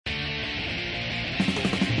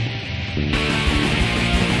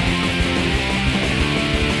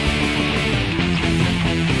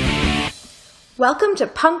Welcome to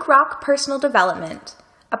Punk Rock Personal Development,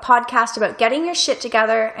 a podcast about getting your shit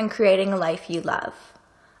together and creating a life you love.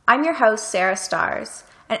 I'm your host, Sarah Stars,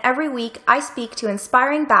 and every week I speak to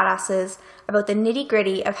inspiring badasses about the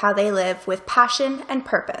nitty-gritty of how they live with passion and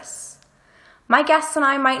purpose. My guests and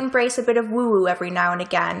I might embrace a bit of woo-woo every now and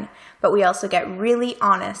again, but we also get really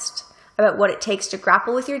honest about what it takes to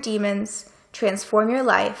grapple with your demons, transform your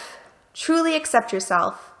life, truly accept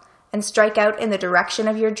yourself, and strike out in the direction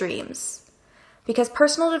of your dreams. Because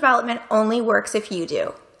personal development only works if you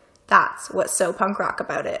do. That's what's so punk rock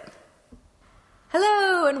about it.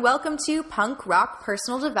 Hello, and welcome to Punk Rock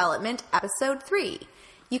Personal Development, Episode 3.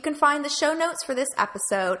 You can find the show notes for this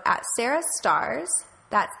episode at Sarah Stars,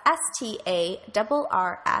 that's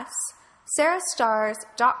STARRS,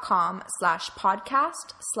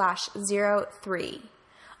 sarahstars.com/podcast/03.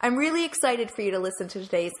 I'm really excited for you to listen to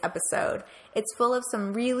today's episode. It's full of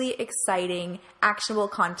some really exciting, actionable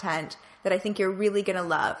content that I think you're really going to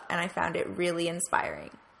love, and I found it really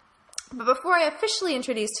inspiring. But before I officially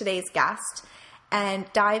introduce today's guest and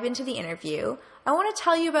dive into the interview, I want to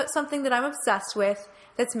tell you about something that I'm obsessed with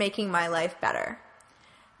that's making my life better.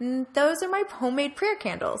 Those are my homemade prayer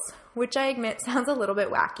candles, which I admit sounds a little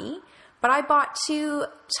bit wacky, but I bought 2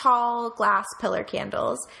 tall glass pillar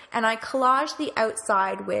candles, and I collaged the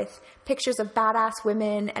outside with pictures of badass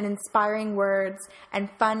women and inspiring words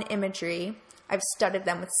and fun imagery. I've studded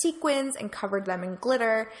them with sequins and covered them in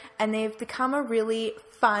glitter, and they've become a really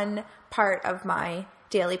fun part of my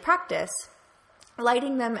daily practice.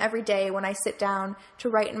 Lighting them every day when I sit down to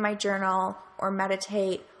write in my journal or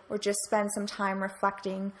meditate or just spend some time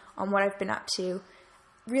reflecting on what I've been up to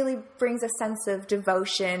really brings a sense of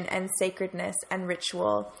devotion and sacredness and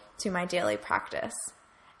ritual to my daily practice.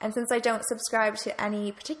 And since I don't subscribe to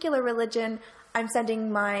any particular religion, I'm sending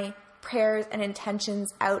my prayers and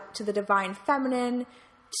intentions out to the divine feminine,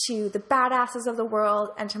 to the badasses of the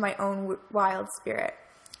world, and to my own wild spirit.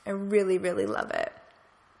 I really, really love it.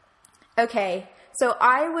 Okay, so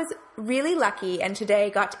I was really lucky and today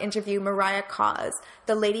got to interview Mariah Cause,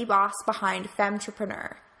 the lady boss behind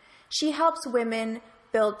Femtrepreneur. She helps women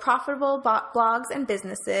build profitable blogs and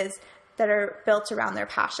businesses that are built around their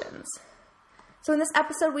passions. So in this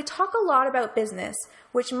episode, we talk a lot about business,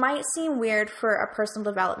 which might seem weird for a personal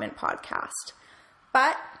development podcast.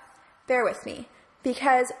 But bear with me,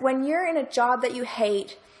 because when you're in a job that you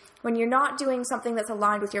hate, when you're not doing something that's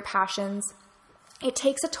aligned with your passions, it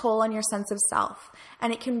takes a toll on your sense of self,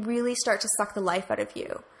 and it can really start to suck the life out of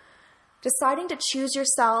you. Deciding to choose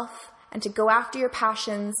yourself and to go after your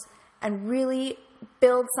passions and really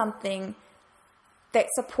build something that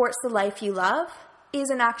supports the life you love is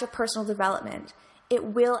an act of personal development. It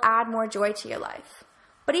will add more joy to your life.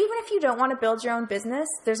 But even if you don't want to build your own business,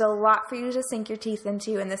 there's a lot for you to sink your teeth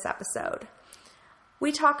into in this episode.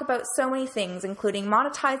 We talk about so many things, including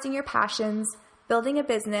monetizing your passions, building a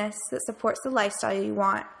business that supports the lifestyle you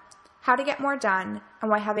want, how to get more done, and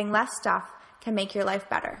why having less stuff can make your life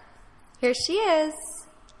better. Here she is.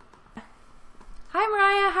 Hi,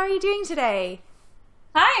 Mariah. How are you doing today?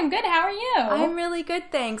 Hi, I'm good. How are you? I'm really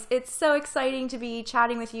good, thanks. It's so exciting to be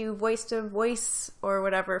chatting with you voice to voice or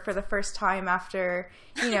whatever for the first time after,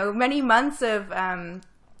 many months of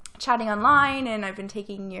chatting online, and I've been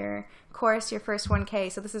taking your course, your first 1K,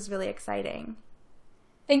 so this is really exciting.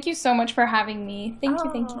 Thank you so much for having me. Thank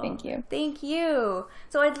you. Thank you.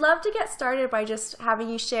 So I'd love to get started by just having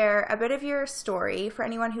you share a bit of your story for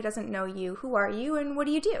anyone who doesn't know you. Who are you and what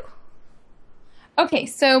do you do? Okay,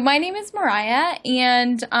 so my name is Mariah,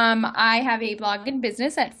 and I have a blog and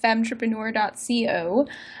business at femtrepreneur.co.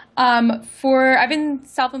 I've been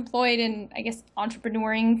self-employed and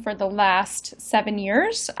entrepreneuring for the last 7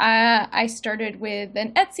 years. I started with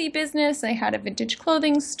an Etsy business. I had a vintage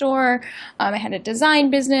clothing store. I had a design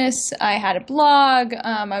business. I had a blog.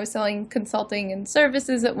 I was selling consulting and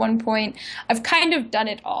services at one point. I've kind of done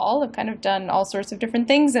it all. I've kind of done all sorts of different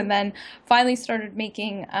things, and then finally started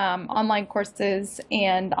making online courses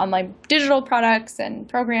and online digital products and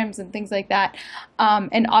programs and things like that.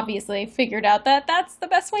 And obviously figured out that that's the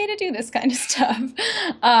best way to do this kind of stuff.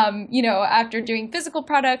 After doing physical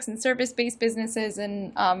products and service-based businesses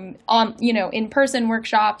and in-person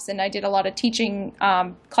workshops, and I did a lot of teaching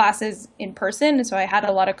classes in person, so I had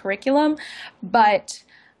a lot of curriculum, but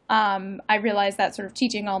I realized that sort of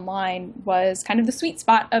teaching online was kind of the sweet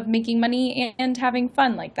spot of making money and having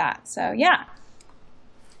fun like that. So yeah.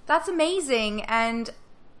 That's amazing, and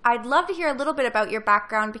I'd love to hear a little bit about your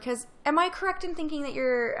background, because am I correct in thinking that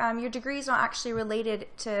your degree is not actually related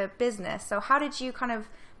to business? So how did you kind of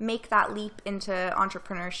make that leap into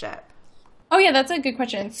entrepreneurship? Oh, yeah, that's a good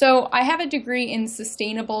question. So I have a degree in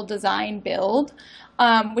sustainable design build,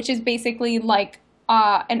 which is basically like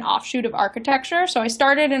an offshoot of architecture. So I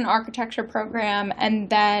started an architecture program and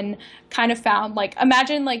then kind of found like,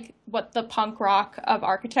 imagine like what the punk rock of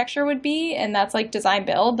architecture would be. And that's like design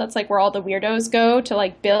build. That's like where all the weirdos go to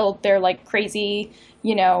like build their like crazy,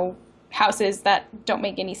 houses that don't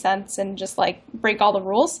make any sense and just like break all the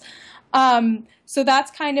rules. So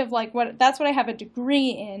that's kind of like that's what I have a degree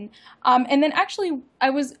in. And then actually I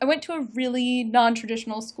went to a really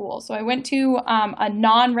non-traditional school. So I went to a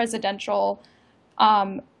non-residential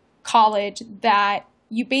college that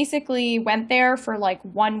you basically went there for like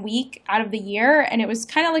 1 week out of the year. And it was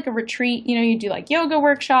kind of like a retreat. You do like yoga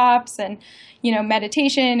workshops and,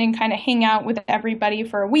 meditation and kind of hang out with everybody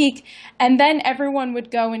for a week. And then everyone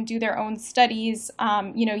would go and do their own studies.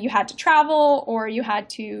 You had to travel or you had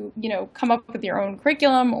to, come up with your own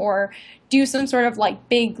curriculum or do some sort of like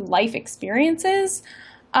big life experiences.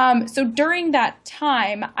 So during that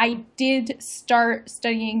time, I did start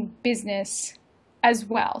studying business as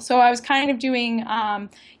well. So I was kind of doing,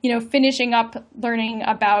 finishing up learning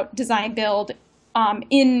about design build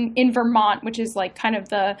in Vermont, which is like kind of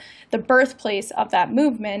the birthplace of that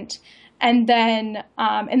movement. And then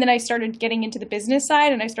I started getting into the business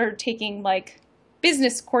side and I started taking like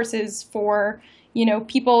business courses for,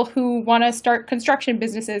 people who want to start construction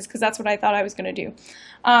businesses because that's what I thought I was going to do.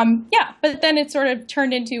 But then it sort of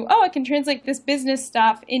turned into, I can translate this business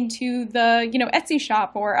stuff into the, Etsy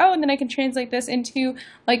shop and then I can translate this into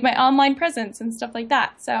like my online presence and stuff like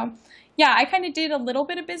that. So yeah, I kind of did a little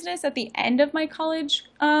bit of business at the end of my college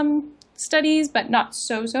studies, but not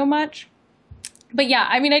so much. But yeah,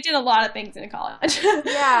 I mean, I did a lot of things in college.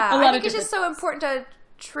 Yeah, I think it's just so important to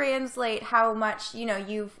translate how much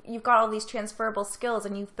you've got all these transferable skills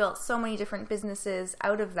and you've built so many different businesses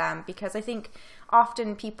out of them, because I think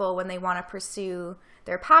often people, when they want to pursue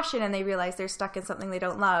their passion and they realize they're stuck in something they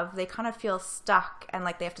don't love, they kind of feel stuck and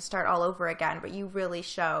like they have to start all over again. But you really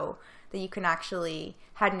show that you can actually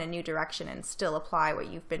head in a new direction and still apply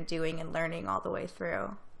what you've been doing and learning all the way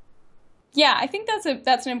through. Yeah, I think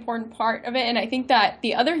that's an important part of it. And I think that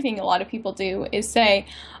the other thing a lot of people do is say,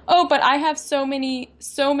 but I have so many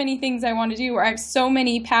things I want to do, or I have so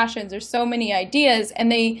many passions or so many ideas.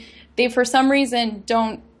 And they for some reason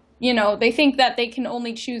don't, they think that they can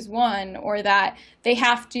only choose one, or that they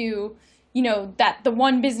have to, that the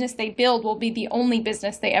one business they build will be the only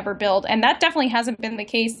business they ever build. And that definitely hasn't been the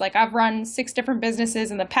case. Like I've run 6 different businesses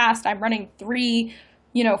in the past. I'm running 3,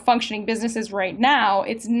 functioning businesses right now.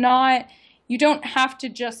 It's not, you don't have to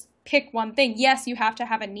just pick one thing. Yes, you have to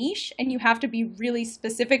have a niche and you have to be really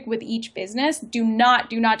specific with each business. Do not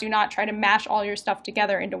try to mash all your stuff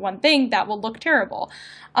together into one thing. That will look terrible.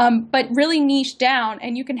 But really niche down,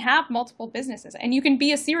 and you can have multiple businesses, and you can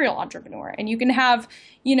be a serial entrepreneur, and you can have,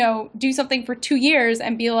 do something for 2 years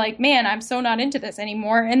and be like, man, I'm so not into this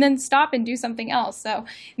anymore, and then stop and do something else. So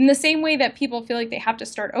in the same way that people feel like they have to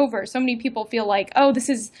start over, so many people feel like, this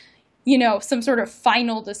is some sort of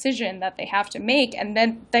final decision that they have to make. And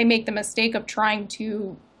then they make the mistake of trying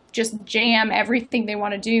to just jam everything they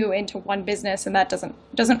want to do into one business. And that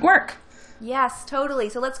doesn't work. Yes, totally.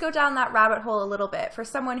 So let's go down that rabbit hole a little bit. For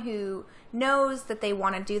someone who knows that they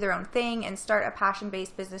want to do their own thing and start a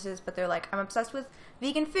passion-based businesses, but they're like, I'm obsessed with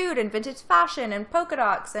vegan food and vintage fashion and polka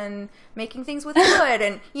dots and making things with wood.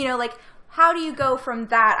 And, how do you go from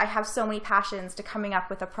that, I have so many passions, to coming up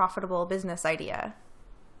with a profitable business idea?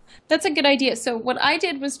 That's a good idea. So what I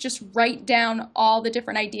did was just write down all the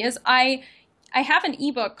different ideas. I have an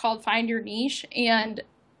ebook called Find Your Niche, and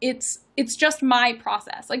it's just my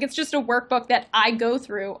process. Like, it's just a workbook that I go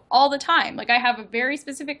through all the time. Like, I have a very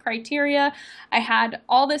specific criteria. I had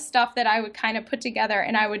all this stuff that I would kind of put together,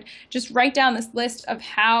 and I would just write down this list of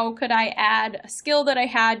how could I add a skill that I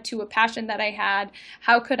had to a passion that I had?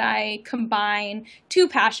 How could I combine 2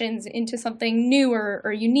 passions into something new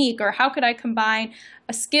or unique? Or how could I combine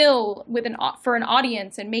a skill with for an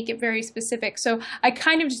audience and make it very specific? So I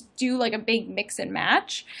kind of just do like a big mix and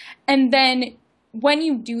match. And then when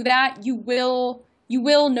you do that, you will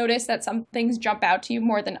notice that some things jump out to you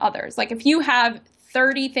more than others. Like if you have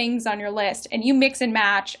 30 things on your list and you mix and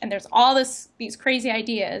match and there's all these crazy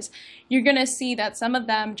ideas, you're going to see that some of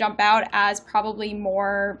them jump out as probably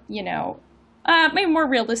more, maybe more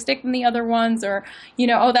realistic than the other ones, or,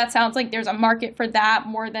 that sounds like there's a market for that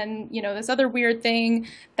more than, this other weird thing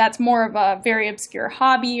that's more of a very obscure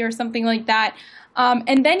hobby or something like that.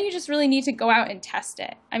 And then you just really need to go out and test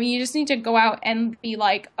it. I mean, you just need to go out and be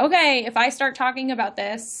like, okay, if I start talking about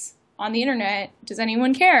this on the internet, does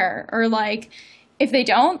anyone care? Or like, if they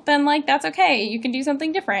don't, then like, that's okay. You can do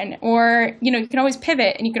something different, or, you know, you can always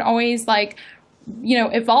pivot, and you can always like, you know,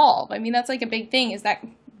 evolve. I mean, that's like a big thing, is that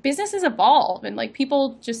businesses evolve, and like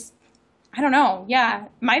people just, I don't know. Yeah.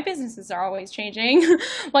 My businesses are always changing.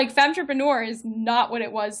 Like Femtrepreneur is not what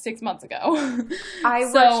it was 6 months ago. I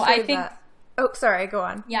think that. Oh, sorry. Go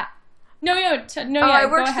on. Yeah. No, I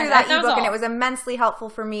worked through that ebook, and it was immensely helpful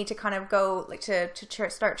for me to kind of go like to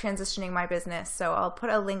start transitioning my business. So I'll put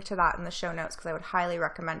a link to that in the show notes, because I would highly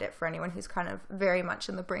recommend it for anyone who's kind of very much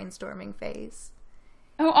in the brainstorming phase.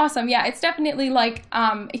 Oh, awesome. Yeah, it's definitely like,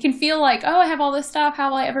 it can feel like, oh, I have all this stuff,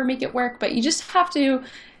 how will I ever make it work? But you just have to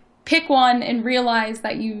pick one and realize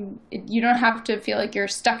that you don't have to feel like you're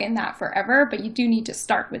stuck in that forever, but you do need to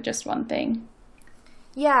start with just one thing.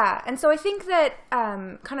 Yeah, and so I think that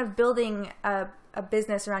kind of building a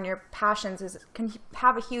business around your passions can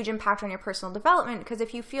have a huge impact on your personal development, because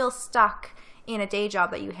if you feel stuck in a day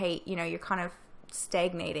job that you hate, you know, you're kind of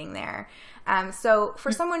stagnating there. So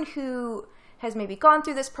for someone who has maybe gone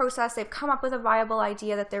through this process, they've come up with a viable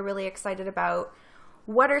idea that they're really excited about,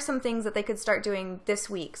 what are some things that they could start doing this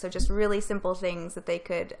week? So just really simple things that they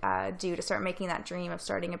could do to start making that dream of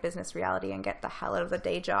starting a business reality and get the hell out of the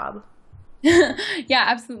day job. Yeah,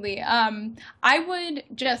 absolutely. I would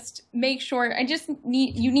just make sure,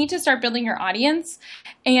 you need to start building your audience.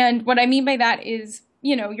 And what I mean by that is,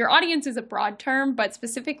 you know, your audience is a broad term, but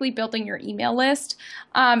specifically building your email list.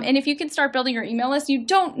 And if you can start building your email list, you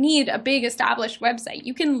don't need a big established website.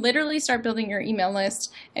 You can literally start building your email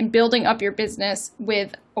list and building up your business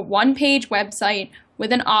with a one-page website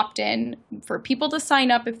with an opt-in for people to sign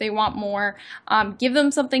up if they want more. Give them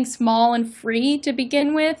something small and free to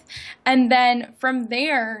begin with. And then from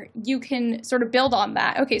there, you can sort of build on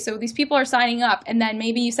that. Okay, so these people are signing up, and then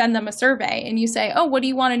maybe you send them a survey and you say, oh, what do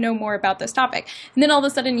you want to know more about this topic? And then all of a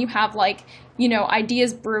sudden you have like, you know,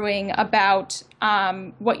 ideas brewing about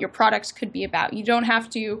what your product could be about. You don't have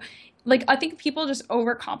to, like, I think people just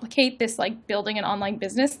overcomplicate this, like, building an online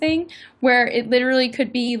business thing, where it literally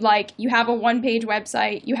could be like, you have a one-page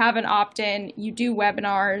website, you have an opt-in, you do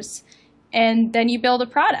webinars, and then you build a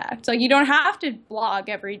product. Like, you don't have to blog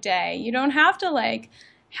every day. You don't have to, like,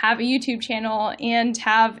 have a YouTube channel and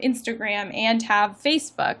have Instagram and have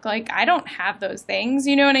Facebook. Like, I don't have those things.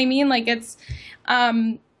 You know what I mean? Like, it's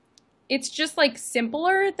just, like,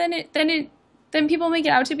 simpler than people make it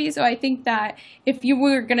out to be. So I think that if you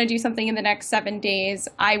were going to do something in the next 7 days,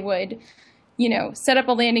 I would, you know, set up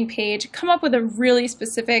a landing page, come up with a really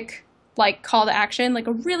specific, like, call to action, like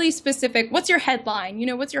a really specific, what's your headline? You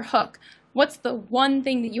know, what's your hook? What's the one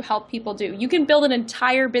thing that you help people do? You can build an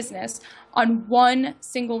entire business on one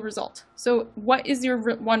single result. So what is your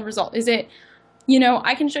one result? Is it, you know,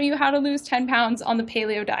 I can show you how to lose 10 pounds on the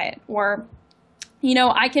paleo diet, or, you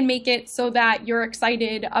know, I can make it so that you're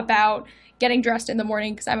excited about getting dressed in the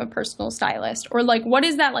morning because I'm a personal stylist, or like, what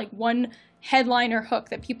is that like one headline or hook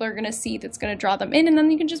that people are going to see that's going to draw them in? And then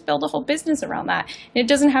you can just build a whole business around that. And it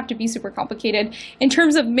doesn't have to be super complicated. In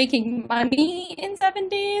terms of making money in 7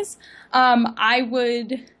 days, I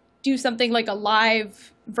would do something like a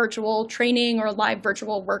live virtual training or a live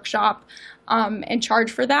virtual workshop, and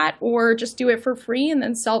charge for that, or just do it for free and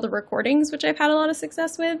then sell the recordings, which I've had a lot of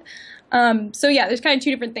success with. So yeah, there's kind of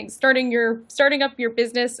two different things: starting up your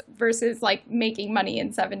business versus like making money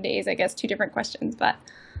in 7 days. I guess two different questions, but.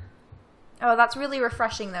 Oh, that's really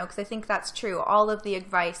refreshing though, because I think that's true. All of the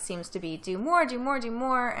advice seems to be do more, do more, do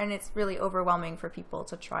more, and it's really overwhelming for people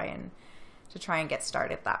to try and get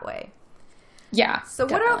started that way. Yeah. So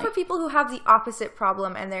definitely. What about for people who have the opposite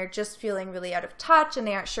problem and they're just feeling really out of touch and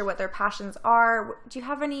they aren't sure what their passions are? Do you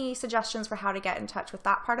have any suggestions for how to get in touch with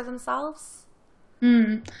that part of themselves?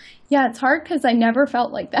 Yeah, it's hard because I never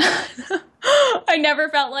felt like that. I never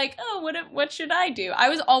felt like, oh, what should I do? I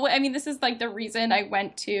was always, I mean, this is like the reason I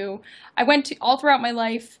went to all throughout my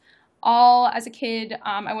life. All as a kid,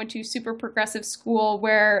 I went to super progressive school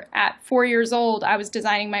where at 4 years old, I was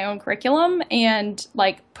designing my own curriculum and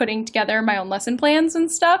like putting together my own lesson plans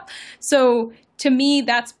and stuff. So to me,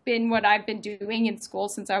 that's been what I've been doing in school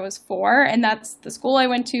since I was 4. And that's the school I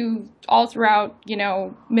went to all throughout, you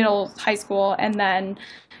know, middle, high school, and then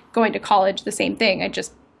going to college, the same thing. I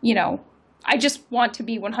just want to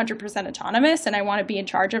be 100% autonomous and I want to be in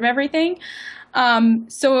charge of everything.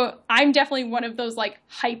 So I'm definitely one of those like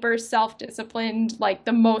hyper self-disciplined, like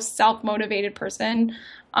the most self-motivated person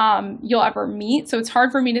you'll ever meet. So it's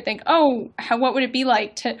hard for me to think, what would it be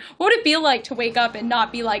like to wake up and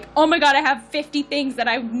not be like, oh my God, I have 50 things that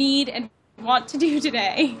I need and want to do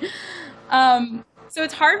today. So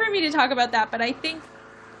it's hard for me to talk about that, but I think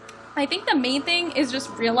the main thing is just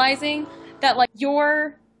realizing that like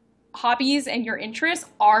your hobbies and your interests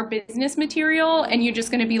are business material, and you're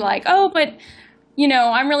just going to be like, oh, but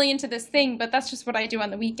I'm really into this thing, but that's just what I do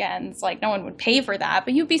on the weekends. Like, no one would pay for that.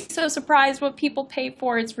 But you'd be so surprised what people pay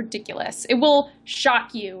for. It's ridiculous. It will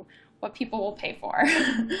shock you what people will pay for.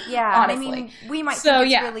 Yeah, honestly. I mean, we might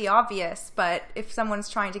think it's really obvious, but if someone's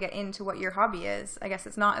trying to get into what your hobby is, I guess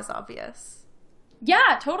it's not as obvious.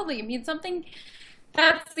 Yeah, totally. I mean,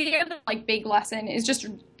 that's the other, like, big lesson is just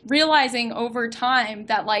realizing over time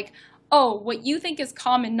that, like, oh, what you think is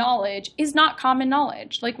common knowledge is not common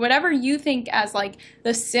knowledge. Like, whatever you think as, like,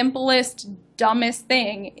 the simplest, dumbest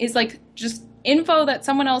thing is, like, just info that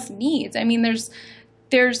someone else needs. I mean, there's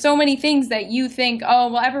so many things that you think,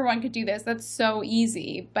 oh, well, everyone could do this. That's so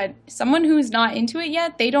easy. But someone who's not into it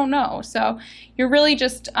yet, they don't know. So you're really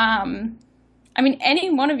just, any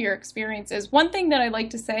one of your experiences. One thing that I like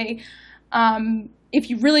to say, if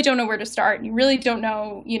you really don't know where to start and you really don't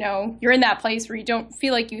know, you're in that place where you don't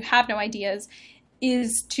feel like you have no ideas,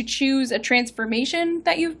 is to choose a transformation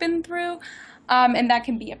that you've been through. And that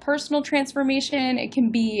can be a personal transformation. It can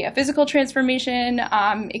be a physical transformation.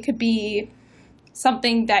 It could be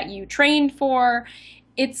something that you trained for.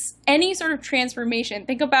 It's any sort of transformation.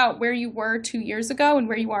 Think about where you were 2 years ago and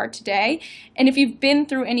where you are today. And if you've been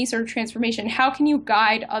through any sort of transformation, how can you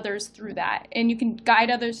guide others through that? And you can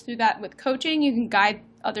guide others through that with coaching. You can guide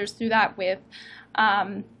others through that with,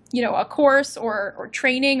 a course or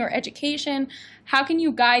training or education. How can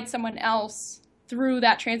you guide someone else through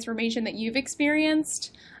that transformation that you've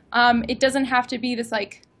experienced? It doesn't have to be this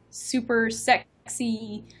like super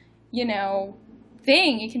sexy,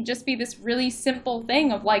 thing. It can just be this really simple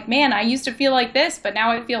thing of like, man, I used to feel like this, but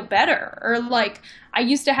now I feel better. Or like, I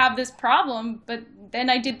used to have this problem, but then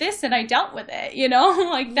I did this and I dealt with it,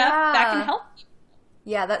 like that can help you.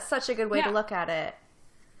 Yeah, that's such a good way to look at it.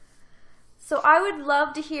 So I would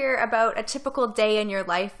love to hear about a typical day in your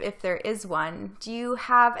life, if there is one. Do you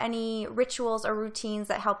have any rituals or routines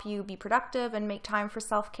that help you be productive and make time for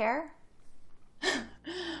self-care?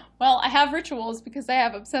 Well, I have rituals because I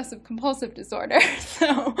have obsessive compulsive disorder.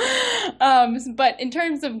 So, but in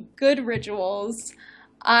terms of good rituals,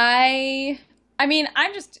 I'm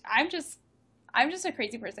just a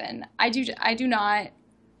crazy person. I do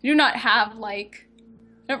not have like,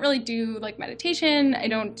 I don't really do like meditation. I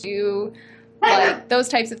don't do like those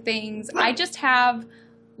types of things. I just have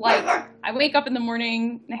like, I wake up in the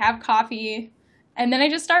morning and I have coffee and then I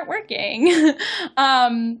just start working.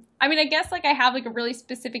 I guess like I have like a really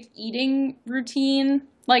specific eating routine.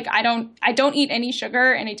 Like I don't eat any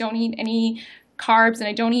sugar and I don't eat any carbs and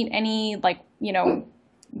I don't eat any like,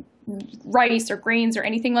 rice or grains or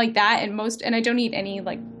anything like that. And I don't eat any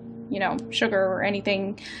like, sugar or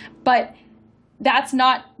anything, but that's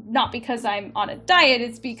not because I'm on a diet.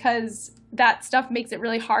 It's because that stuff makes it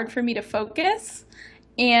really hard for me to focus.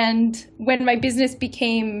 And when my business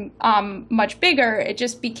became much bigger, it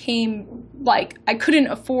just became like I couldn't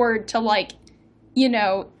afford to like, eat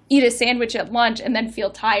a sandwich at lunch and then feel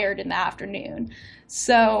tired in the afternoon.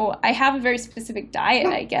 So I have a very specific diet,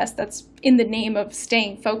 I guess, that's in the name of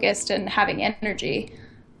staying focused and having energy.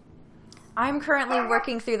 I'm currently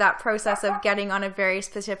working through that process of getting on a very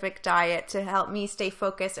specific diet to help me stay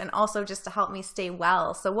focused and also just to help me stay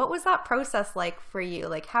well. So what was that process like for you?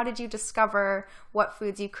 Like, how did you discover what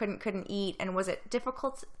foods you couldn't eat? And was it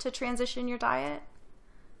difficult to transition your diet?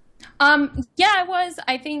 Yeah, it was.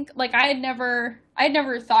 I think like I had never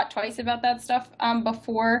thought twice about that stuff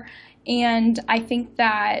before. And I think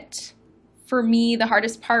that for me, the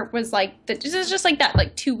hardest part was like this is just like that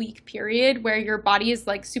like 2-week period where your body is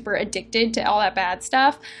like super addicted to all that bad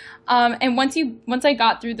stuff. And once I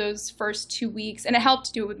got through those first 2 weeks, and it helped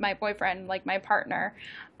to do it with my boyfriend, like my partner.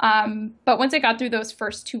 But once I got through those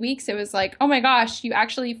first 2 weeks, it was like, oh my gosh, you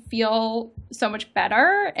actually feel so much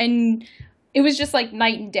better. And it was just like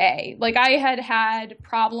night and day. Like I had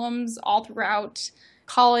problems all throughout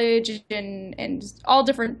college and all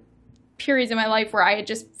different periods in my life where I had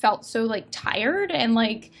just felt so like tired and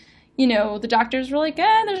like, the doctors were like,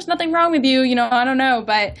 there's nothing wrong with you, I don't know,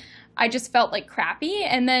 but I just felt like crappy.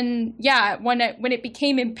 And then, when it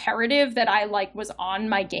became imperative that I like was on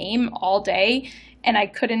my game all day and I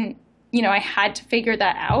couldn't, I had to figure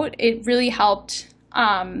that out, it really helped.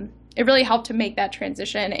 It really helped to make that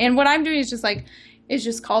transition. And what I'm doing is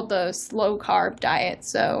just called the slow carb diet.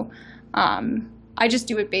 So, I just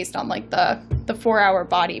do it based on like the 4-Hour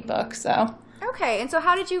Body book. So okay, and so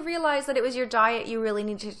how did you realize that it was your diet you really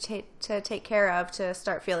needed to take care of to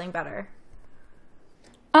start feeling better?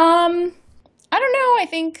 I don't know.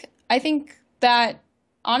 I think that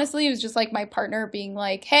honestly it was just like my partner being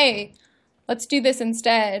like, hey, let's do this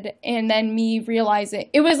instead. And then me realizing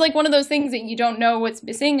it was like one of those things that you don't know what's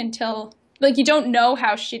missing until, like, you don't know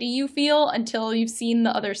how shitty you feel until you've seen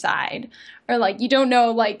the other side, or like you don't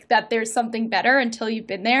know like that there's something better until you've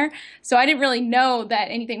been there. So I didn't really know that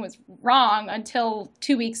anything was wrong until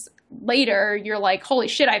 2 weeks later. You're like, holy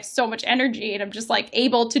shit, I have so much energy and I'm just like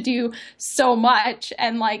able to do so much,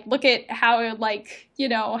 and like look at how, like, you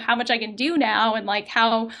know, how much I can do now and like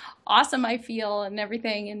how awesome I feel and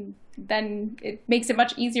everything. And then it makes it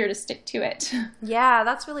much easier to stick to it. Yeah,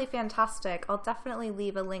 that's really fantastic. I'll definitely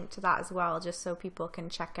leave a link to that as well, just so people can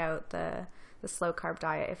check out the slow carb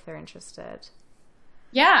diet if they're interested.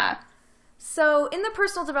 Yeah. So in the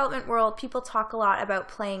personal development world, people talk a lot about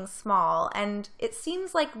playing small, and it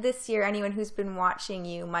seems like this year anyone who's been watching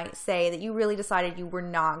you might say that you really decided you were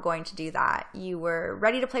not going to do that. You were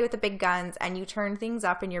ready to play with the big guns, and you turned things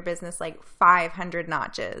up in your business like 500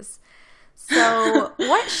 notches. So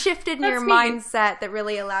what shifted in your mindset that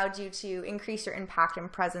really allowed you to increase your impact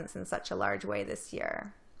and presence in such a large way this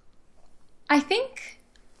year? I think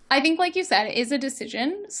like you said, it is a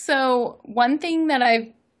decision. So one thing that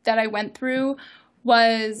I went through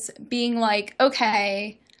was being like,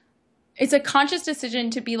 okay, it's a conscious decision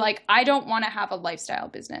to be like, I don't want to have a lifestyle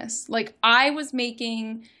business. Like, I was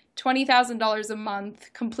making $20,000 a month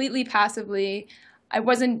completely passively. I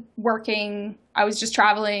wasn't working. I was just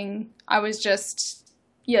traveling. I was just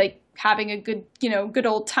like having a good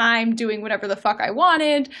old time doing whatever the fuck I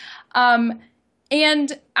wanted.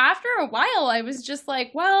 And after a while, I was just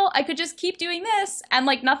like, well, I could just keep doing this and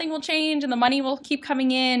like nothing will change and the money will keep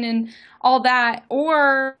coming in and all that.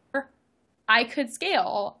 Or I could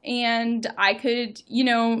scale and I could,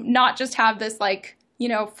 not just have this like,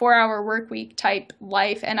 4-hour work week type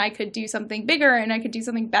life, and I could do something bigger and I could do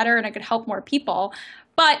something better and I could help more people.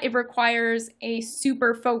 But it requires a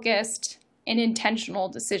super focused and intentional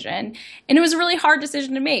decision. And it was a really hard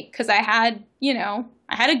decision to make because I had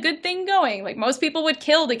a good thing going. Like, most people would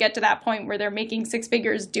kill to get to that point where they're making 6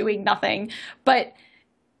 figures doing nothing. But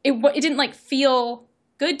it didn't like feel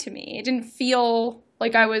good to me. It didn't feel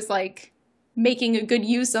like I was like making a good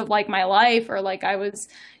use of like my life, or like I was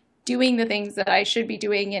doing the things that I should be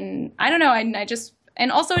doing. And I don't know.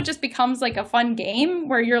 And also it just becomes like a fun game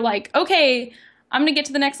where you're like, okay, I'm going to get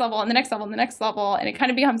to the next level and the next level and the next level. And it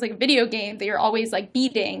kind of becomes like a video game that you're always like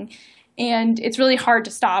beating. And it's really hard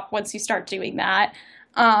to stop once you start doing that.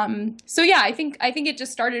 So yeah, I think it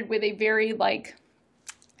just started with a very like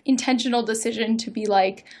intentional decision to be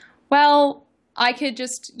like, well, I could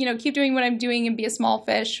just, keep doing what I'm doing and be a small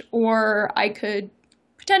fish, or I could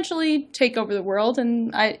potentially take over the world.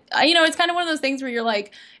 And I it's kind of one of those things where you're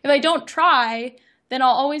like, if I don't try, then I'll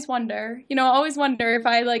always wonder, I'll always wonder if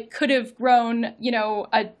I like could have grown, a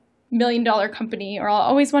 $1 million company, or I'll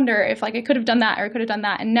always wonder if like I could have done that or I could have done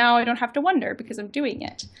that. And now I don't have to wonder because I'm doing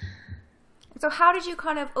it. So how did you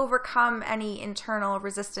kind of overcome any internal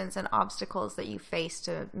resistance and obstacles that you faced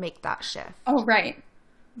to make that shift? Oh, right.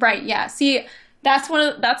 Right. Yeah. See, that's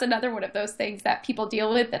another one of those things that people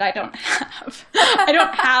deal with that I don't have. I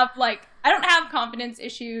don't have confidence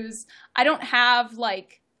issues. I don't have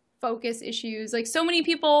like focus issues. Like, so many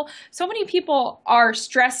people are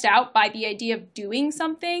stressed out by the idea of doing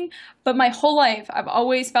something, but my whole life I've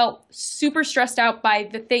always felt super stressed out by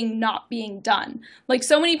the thing not being done. Like,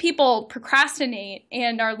 so many people procrastinate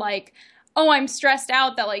and are like, oh, I'm stressed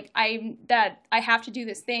out that like I have to do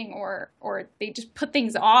this thing, or they just put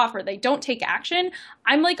things off, or they don't take action.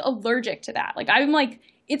 I'm like allergic to that. Like, I'm like,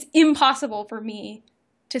 it's impossible for me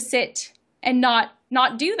to sit and not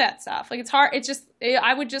do that stuff. Like, it's hard.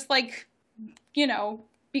 I would just like,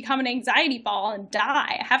 become an anxiety ball and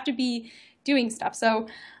die. I have to be doing stuff. So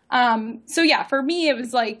yeah, for me, it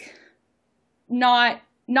was like not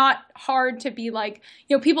hard to be like,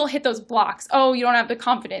 people hit those blocks. Oh, you don't have the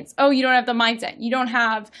confidence. Oh, you don't have the mindset. You don't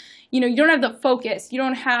have, you don't have the focus. You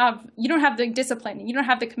don't have the discipline. You don't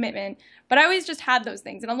have the commitment. But I always just had those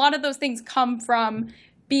things. And a lot of those things come from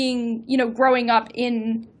being, growing up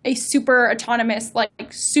in a super autonomous,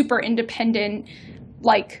 like super independent,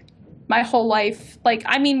 like my whole life. Like,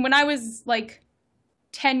 I mean, when I was like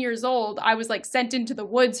 10 years old, I was like sent into the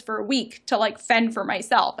woods for a week to like fend for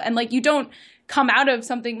myself. And like, you don't come out of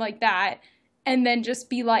something like that and then just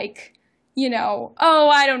be like,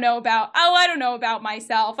 I don't know about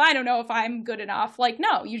myself. I don't know if I'm good enough. Like,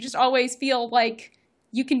 no, you just always feel like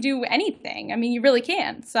you can do anything. I mean, you really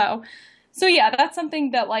can. So yeah, that's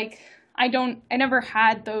something that like, I never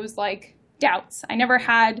had those like doubts. I never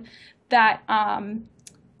had that, I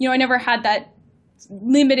never had that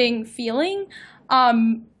limiting feeling.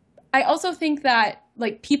 I also think that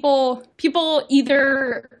like people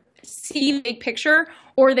either see the big picture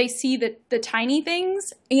or they see the tiny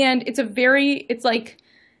things. And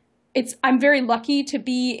I'm very lucky to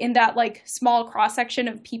be in that like small cross section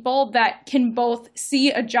of people that can both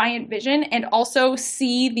see a giant vision and also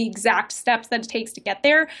see the exact steps that it takes to get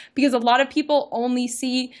there. Because a lot of people only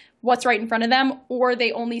see what's right in front of them, or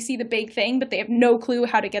they only see the big thing, but they have no clue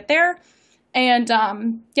how to get there. And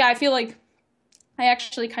I feel like I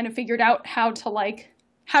actually kind of figured out how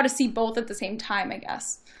to see both at the same time, I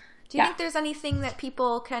guess. Do you think there's anything that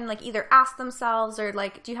people can like either ask themselves, or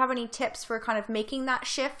like, do you have any tips for kind of making that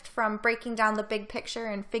shift from breaking down the big picture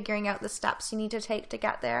and figuring out the steps you need to take to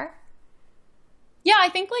get there? Yeah, I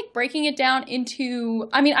think like breaking it down into,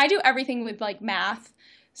 I mean, I do everything with like math.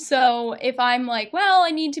 So if I'm like, well,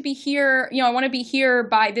 I need to be here, I want to be here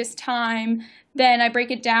by this time, then I break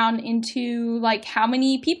it down into like, how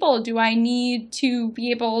many people do I need to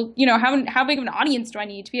be able, how big of an audience do I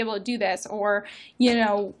need to be able to do this? Or,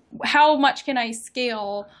 how much can I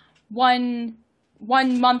scale one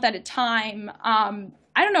month at a time?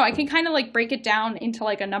 I don't know. I can kind of like break it down into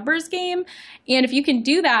like a numbers game. And if you can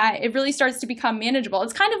do that, it really starts to become manageable.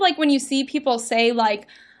 It's kind of like when you see people say like,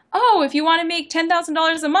 oh, if you want to make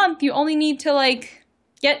 $10,000 a month, you only need to like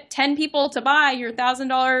get 10 people to buy your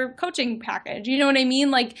 $1,000 coaching package. You know what I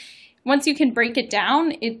mean? Like once you can break it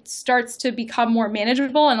down, it starts to become more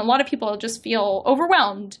manageable. And a lot of people just feel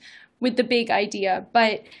overwhelmed with the big idea.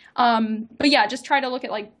 But yeah, just try to look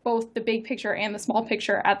at like both the big picture and the small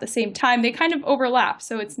picture at the same time. They kind of overlap.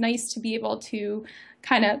 So it's nice to be able to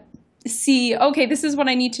kind of see, okay, this is what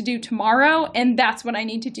I need to do tomorrow. And that's what I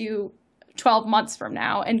need to do 12 months from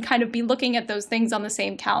now, and kind of be looking at those things on the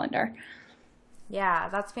same calendar. Yeah,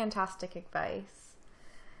 that's fantastic advice.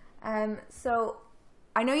 So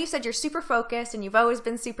I know you said you're super focused and you've always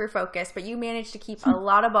been super focused, but you managed to keep a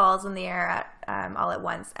lot of balls in the air all at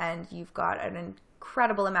once, and you've got an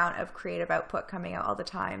incredible amount of creative output coming out all the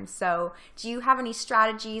time. So do you have any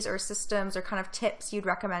strategies or systems or kind of tips you'd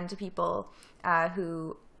recommend to people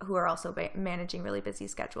who are also managing really busy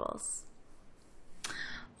schedules?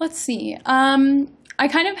 Let's see. I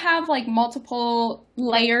kind of have like multiple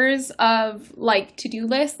layers of like to-do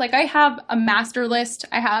lists. Like I have a master list.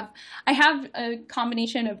 I have a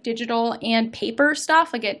combination of digital and paper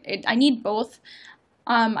stuff. Like I need both.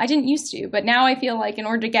 I didn't used to, but now I feel like in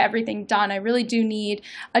order to get everything done, I really do need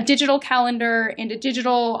a digital calendar and a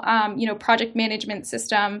digital, project management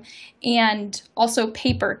system, and also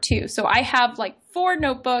paper too. So I have like 4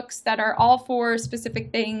 notebooks that are all for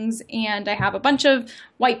specific things, and I have a bunch of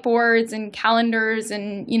whiteboards and calendars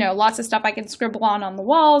and, lots of stuff I can scribble on the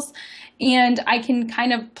walls, and I can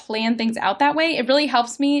kind of plan things out that way. It really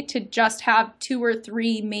helps me to just have 2 or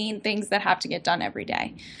 3 main things that have to get done every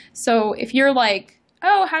day. So if you're like,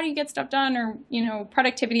 oh, how do you get stuff done? Or,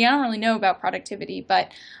 productivity. I don't really know about productivity,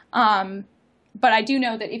 but I do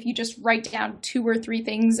know that if you just write down 2 or 3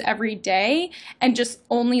 things every day and just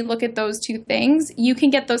only look at those 2 things, you can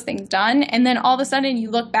get those things done. And then all of a sudden you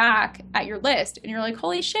look back at your list and you're like,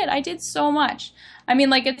 holy shit, I did so much. I mean,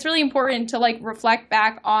 like, it's really important to like reflect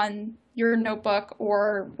back on your notebook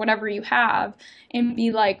or whatever you have and be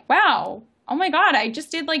like, wow, oh my God, I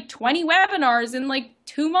just did like 20 webinars in like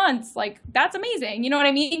 2 months. Like, that's amazing. You know what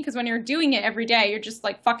I mean? Because when you're doing it every day, you're just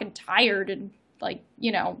like fucking tired and like,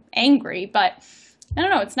 angry. But I don't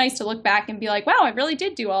know. It's nice to look back and be like, wow, I really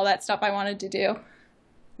did do all that stuff I wanted to do.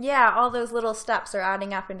 Yeah, all those little steps are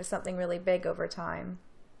adding up into something really big over time.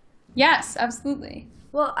 Yes, absolutely.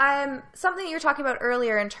 Well, something that you were talking about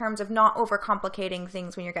earlier in terms of not overcomplicating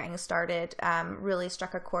things when you're getting started really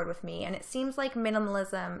struck a chord with me. And it seems like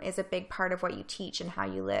minimalism is a big part of what you teach and how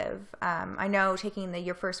you live. I know taking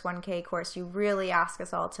your first 1K course, you really ask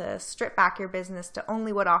us all to strip back your business to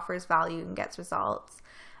only what offers value and gets results.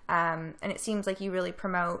 And it seems like you really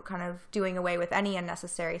promote kind of doing away with any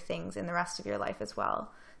unnecessary things in the rest of your life as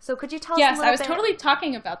well. So could you tell us a little bit? Yes, I was totally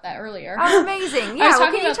talking about that earlier. Oh, amazing. Yeah,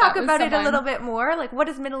 well, can you talk about it a little bit more? Like, what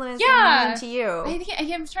does minimalism mean to you?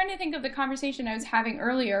 I'm trying to think of the conversation I was having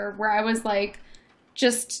earlier where I was like,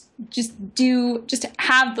 just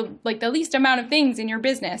have the least amount of things in your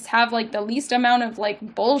business. Have like the least amount of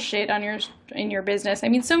like bullshit in your business. I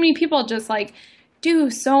mean, so many people just like do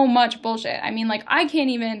so much bullshit. I mean, like I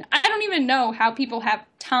don't even know how people have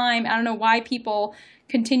time. I don't know why people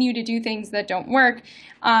continue to do things that don't work.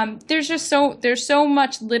 There's so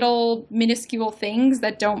much little minuscule things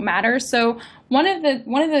that don't matter. So one of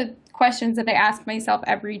the questions that I ask myself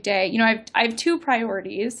every day, I have 2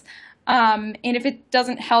 priorities. And if it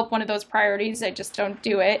doesn't help one of those priorities, I just don't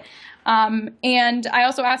do it. And I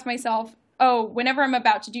also ask myself, oh, whenever I'm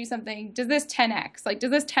about to do something, does this 10x? Like,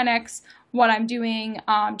 does this 10x what I'm doing?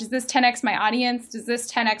 Does this 10x my audience? Does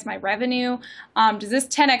this 10x my revenue? Does this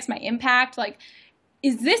 10x my impact? Like,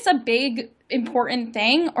 is this a big important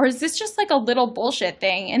thing, or is this just like a little bullshit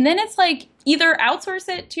thing? And then it's like, either outsource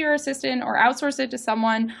it to your assistant or outsource it to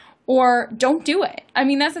someone, or don't do it. I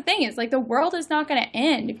mean, that's the thing, is like, the world is not going to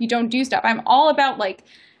end if you don't do stuff. I'm all about like,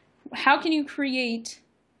 how can you create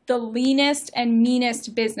the leanest and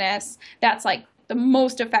meanest business that's like the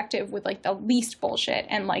most effective with like the least bullshit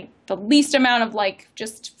and like the least amount of like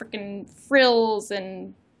just freaking frills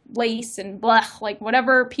and lace and blah, like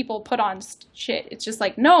whatever people put on shit. It's just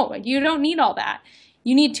like, no, you don't need all that.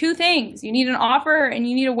 You need two things. You need an offer and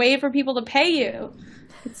you need a way for people to pay you.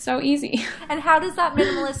 It's so easy. And how does that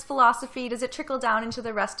minimalist philosophy, does it trickle down into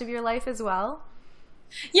the rest of your life as well?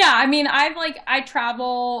 Yeah, I mean, I've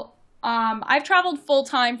traveled full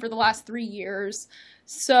time for the last 3 years.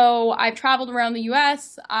 So I've traveled around the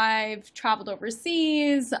US, I've traveled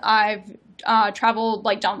overseas, I've traveled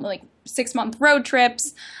like done like 6-month road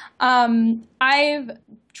trips. I've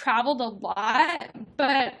traveled a lot,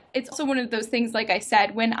 but it's also one of those things, like I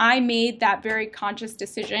said, when I made that very conscious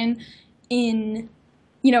decision in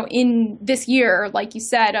this year, like you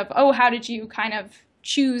said, of, oh, how did you kind of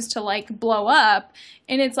choose to like blow up?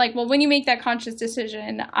 And it's like, well, when you make that conscious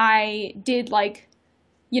decision, I did like,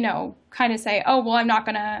 kind of say, oh, well,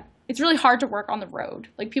 it's really hard to work on the road.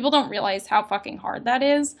 Like, people don't realize how fucking hard that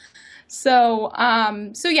is. So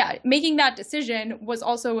yeah, making that decision was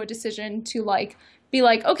also a decision to like, be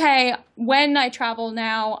like, okay, when I travel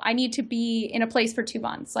now, I need to be in a place for 2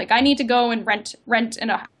 months. Like, I need to go and rent in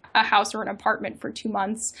a house or an apartment for 2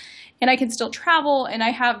 months, and I can still travel, and I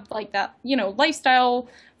have like that, lifestyle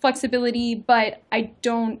flexibility, but I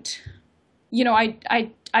don't,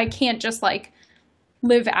 I can't just like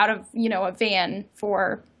live out of, a van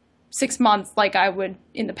for 6 months like I would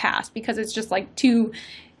in the past, because it's just like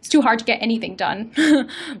it's too hard to get anything done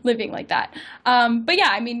living like that. But yeah,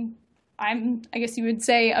 I mean, I guess you would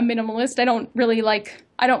say a minimalist. I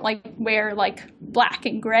don't like wear like black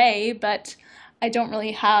and gray, but I don't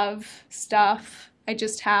really have stuff. I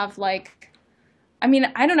just have like, I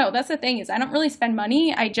mean, I don't know. That's the thing, is I don't really spend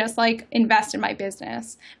money. I just like invest in my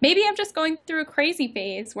business. Maybe I'm just going through a crazy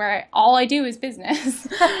phase where all I do is business.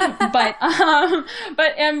 but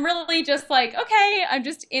I'm really just like, okay, I'm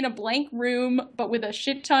just in a blank room, but with a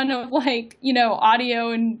shit ton of like,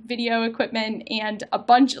 audio and video equipment and a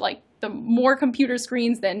bunch of like the more computer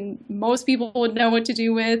screens than most people would know what to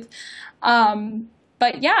do with.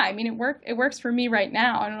 But yeah, I mean, it works for me right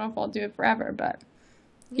now. I don't know if I'll do it forever, but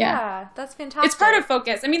yeah, that's fantastic. It's part of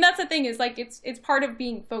focus. I mean, that's the thing, is like, it's part of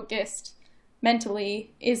being focused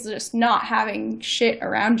mentally, is just not having shit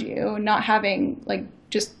around you, not having like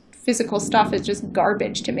just physical stuff is just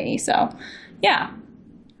garbage to me. So yeah.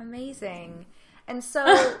 Amazing. And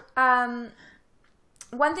so,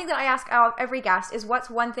 one thing that I ask every guest is, what's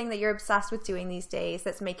one thing that you're obsessed with doing these days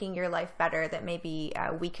that's making your life better, that maybe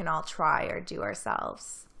we can all try or do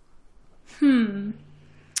ourselves?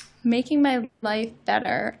 Making my life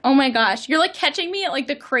better. Oh my gosh. You're like catching me at like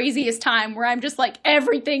the craziest time, where I'm just like,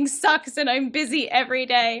 everything sucks and I'm busy every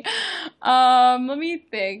day. Let me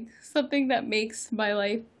think. Something that makes my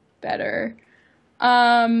life better.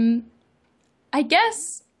 I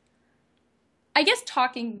guess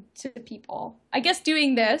talking to people. I guess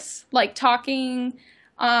doing this, like talking.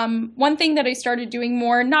 One thing that I started doing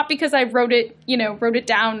more, not because I wrote it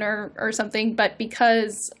down or something, but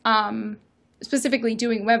because specifically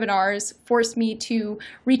doing webinars forced me to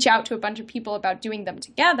reach out to a bunch of people about doing them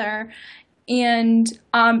together. And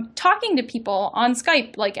talking to people on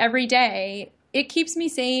Skype like every day, it keeps me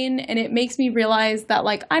sane, and it makes me realize that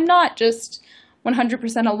like, I'm not just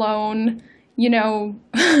 100% alone,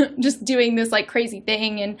 just doing this like crazy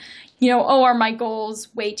thing, and oh, are my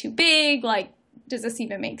goals way too big? Like, does this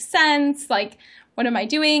even make sense? Like, what am I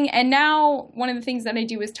doing? And now one of the things that I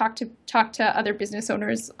do is talk to other business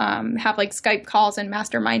owners, have like Skype calls and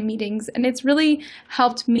mastermind meetings. And it's really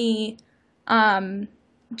helped me,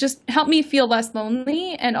 just help me feel less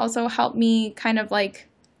lonely, and also help me kind of like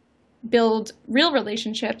build real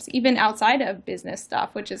relationships, even outside of business stuff,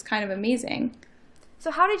 which is kind of amazing.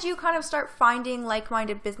 So how did you kind of start finding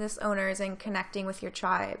like-minded business owners and connecting with your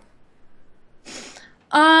tribe?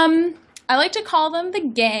 I like to call them the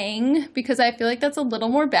gang, because I feel like that's a little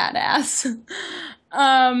more badass.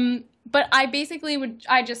 But I basically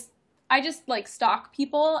I just like stalk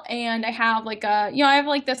people, and I have like I have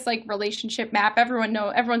like this like relationship map.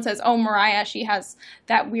 Everyone says, oh, Mariah, she has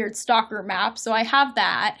that weird stalker map. So I have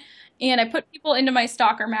that, and I put people into my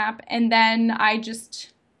stalker map, and then I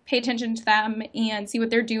just pay attention to them and see what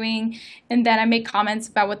they're doing. And then I make comments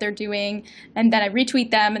about what they're doing. And then I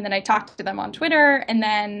retweet them. And then I talk to them on Twitter. And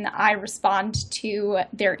then I respond to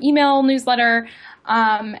their email newsletter.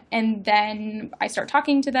 And then I start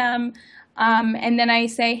talking to them. And then I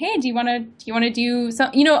say, hey, do you want to do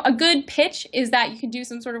some, a good pitch is that you can do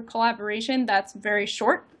some sort of collaboration that's very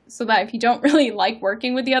short, so that if you don't really like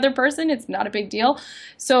working with the other person, it's not a big deal.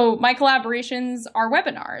 So my collaborations are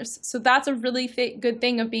webinars. So that's a really good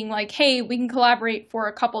thing of being like, hey, we can collaborate for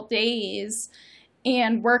a couple days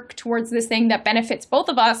and work towards this thing that benefits both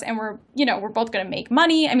of us. And we're both going to make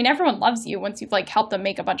money. I mean, everyone loves you once you've helped them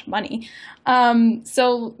make a bunch of money.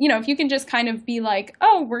 So, if you can just kind of be like,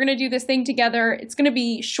 oh, we're going to do this thing together. It's going to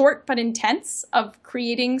be short, but intense of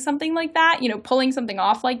creating something like that. Pulling something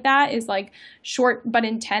off like that is short, but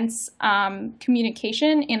intense,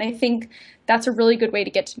 communication. And I think that's a really good way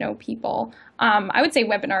to get to know people. I would say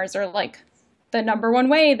webinars are the number one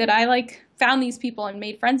way that I found these people and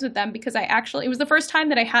made friends with them, because it was the first time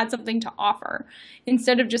that I had something to offer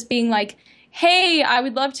instead of just being like, hey, I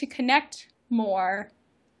would love to connect more,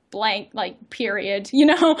 blank, period.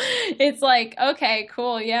 It's okay,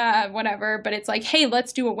 cool. Yeah, whatever. But it's hey,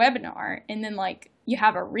 let's do a webinar. And then you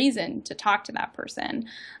have a reason to talk to that person.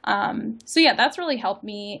 So yeah, that's really helped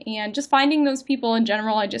me. And just finding those people in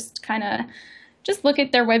general, I just kind of just look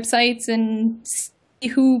at their websites and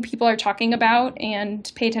who people are talking about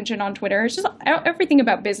and pay attention on Twitter. It's just everything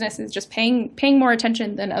about business is just paying more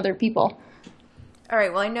attention than other people. All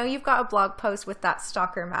right. Well, I know you've got a blog post with that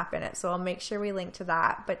stalker map in it, so I'll make sure we link to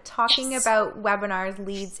that. But talking about webinars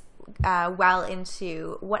leads well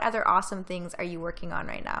into what other awesome things are you working on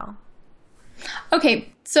right now?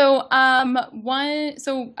 Okay. So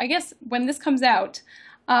I guess when this comes out,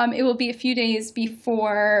 it will be a few days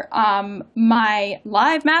before my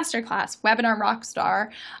live masterclass, Webinar Rockstar,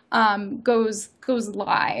 goes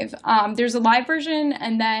live. There's a live version,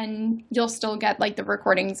 and then you'll still get the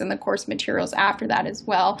recordings and the course materials after that as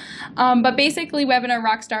well. But basically, Webinar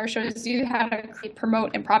Rockstar shows you how to create,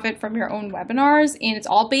 promote, and profit from your own webinars, and it's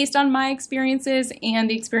all based on my experiences and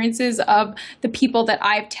the experiences of the people that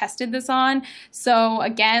I've tested this on. So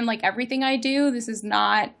again, everything I do, this is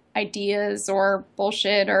not ideas or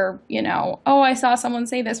bullshit or, oh, I saw someone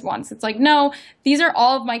say this once. It's no, these are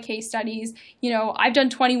all of my case studies. I've done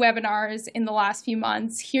 20 webinars in the last few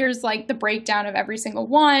months. Here's the breakdown of every single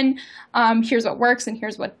one. Here's what works and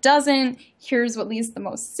here's what doesn't. Here's what leads to the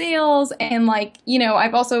most sales. And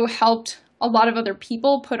I've also helped a lot of other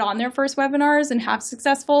people put on their first webinars and have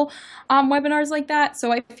successful webinars like that.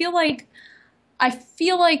 So I feel like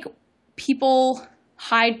people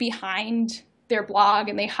hide behind their blog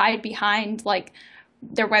and they hide behind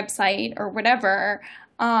their website or whatever.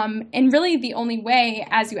 And really the only way,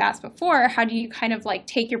 as you asked before, how do you kind of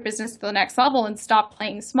take your business to the next level and stop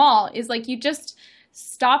playing small is you just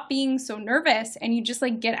stop being so nervous and you just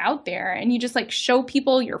get out there and you just show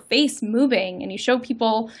people your face moving and you show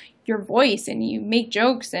people your voice and you make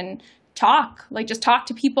jokes and talk, just talk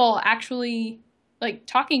to people actually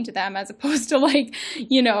talking to them as opposed to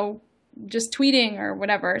just tweeting or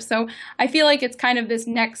whatever. So I feel it's kind of this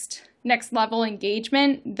next level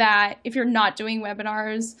engagement that if you're not doing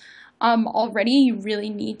webinars already, you really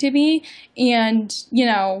need to be. And,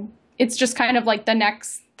 it's just kind of the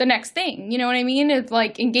next thing, you know what I mean? It's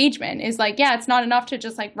engagement is yeah, it's not enough to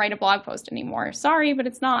just write a blog post anymore. Sorry, but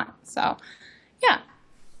it's not. So yeah.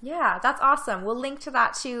 Yeah, that's awesome. We'll link to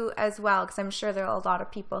that too as well, because I'm sure there are a lot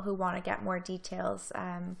of people who want to get more details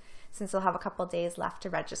since they'll have a couple of days left to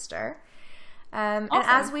register. Awesome. And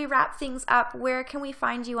as we wrap things up, where can we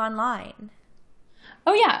find you online?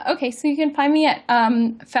 Oh, yeah. Okay. So you can find me at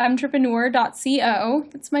femtrepreneur.co.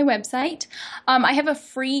 That's my website. I have a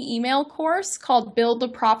free email course called Build a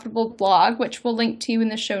Profitable Blog, which we'll link to in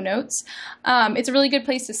the show notes. It's a really good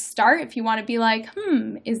place to start if you want to be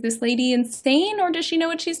is this lady insane or does she know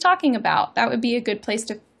what she's talking about? That would be a good place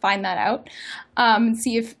to find that out and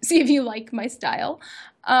see if you like my style.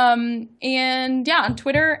 And yeah, on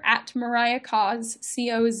Twitter at Mariah Coz,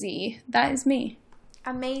 COZ. That is me.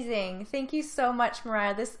 Amazing. Thank you so much,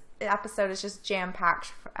 Mariah. This episode is just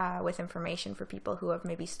jam-packed with information for people who have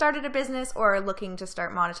maybe started a business or are looking to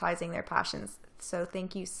start monetizing their passions. So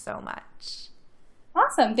thank you so much.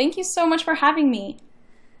 Awesome. Thank you so much for having me.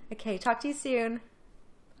 Okay, talk to you soon.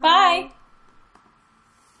 Bye.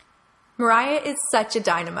 Mariah is such a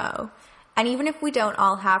dynamo. And even if we don't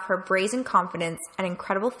all have her brazen confidence and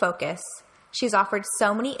incredible focus, she's offered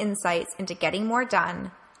so many insights into getting more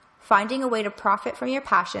done, finding a way to profit from your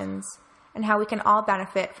passions, and how we can all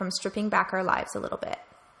benefit from stripping back our lives a little bit.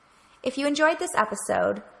 If you enjoyed this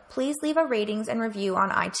episode, please leave a ratings and review on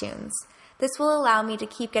iTunes. This will allow me to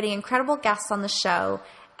keep getting incredible guests on the show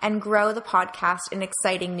and grow the podcast in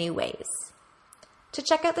exciting new ways. To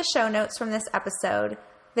check out the show notes from this episode,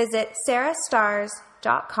 visit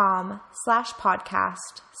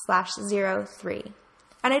sarahstars.com/podcast/03.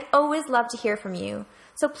 And I'd always love to hear from you,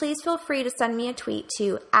 so please feel free to send me a tweet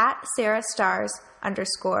to @sarahstars_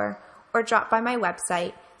 or drop by my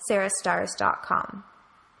website, sarahstars.com.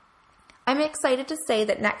 I'm excited to say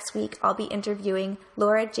that next week I'll be interviewing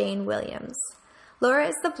Laura Jane Williams. Laura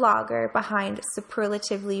is the blogger behind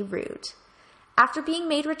Superlatively Rude. After being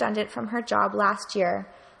made redundant from her job last year,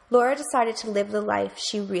 Laura decided to live the life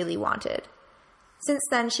she really wanted. Since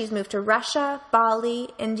then, she's moved to Russia,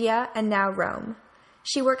 Bali, India, and now Rome.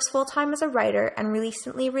 She works full-time as a writer and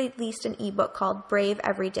recently released an ebook called Brave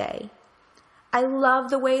Every Day. I love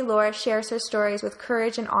the way Laura shares her stories with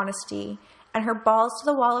courage and honesty, and her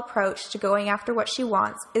balls-to-the-wall approach to going after what she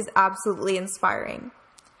wants is absolutely inspiring.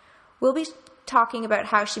 We'll be talking about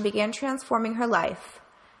how she began transforming her life,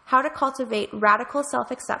 how to cultivate radical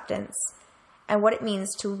self-acceptance, and what it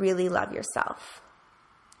means to really love yourself.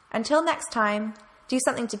 Until next time, do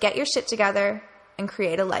something to get your shit together and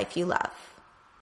create a life you love.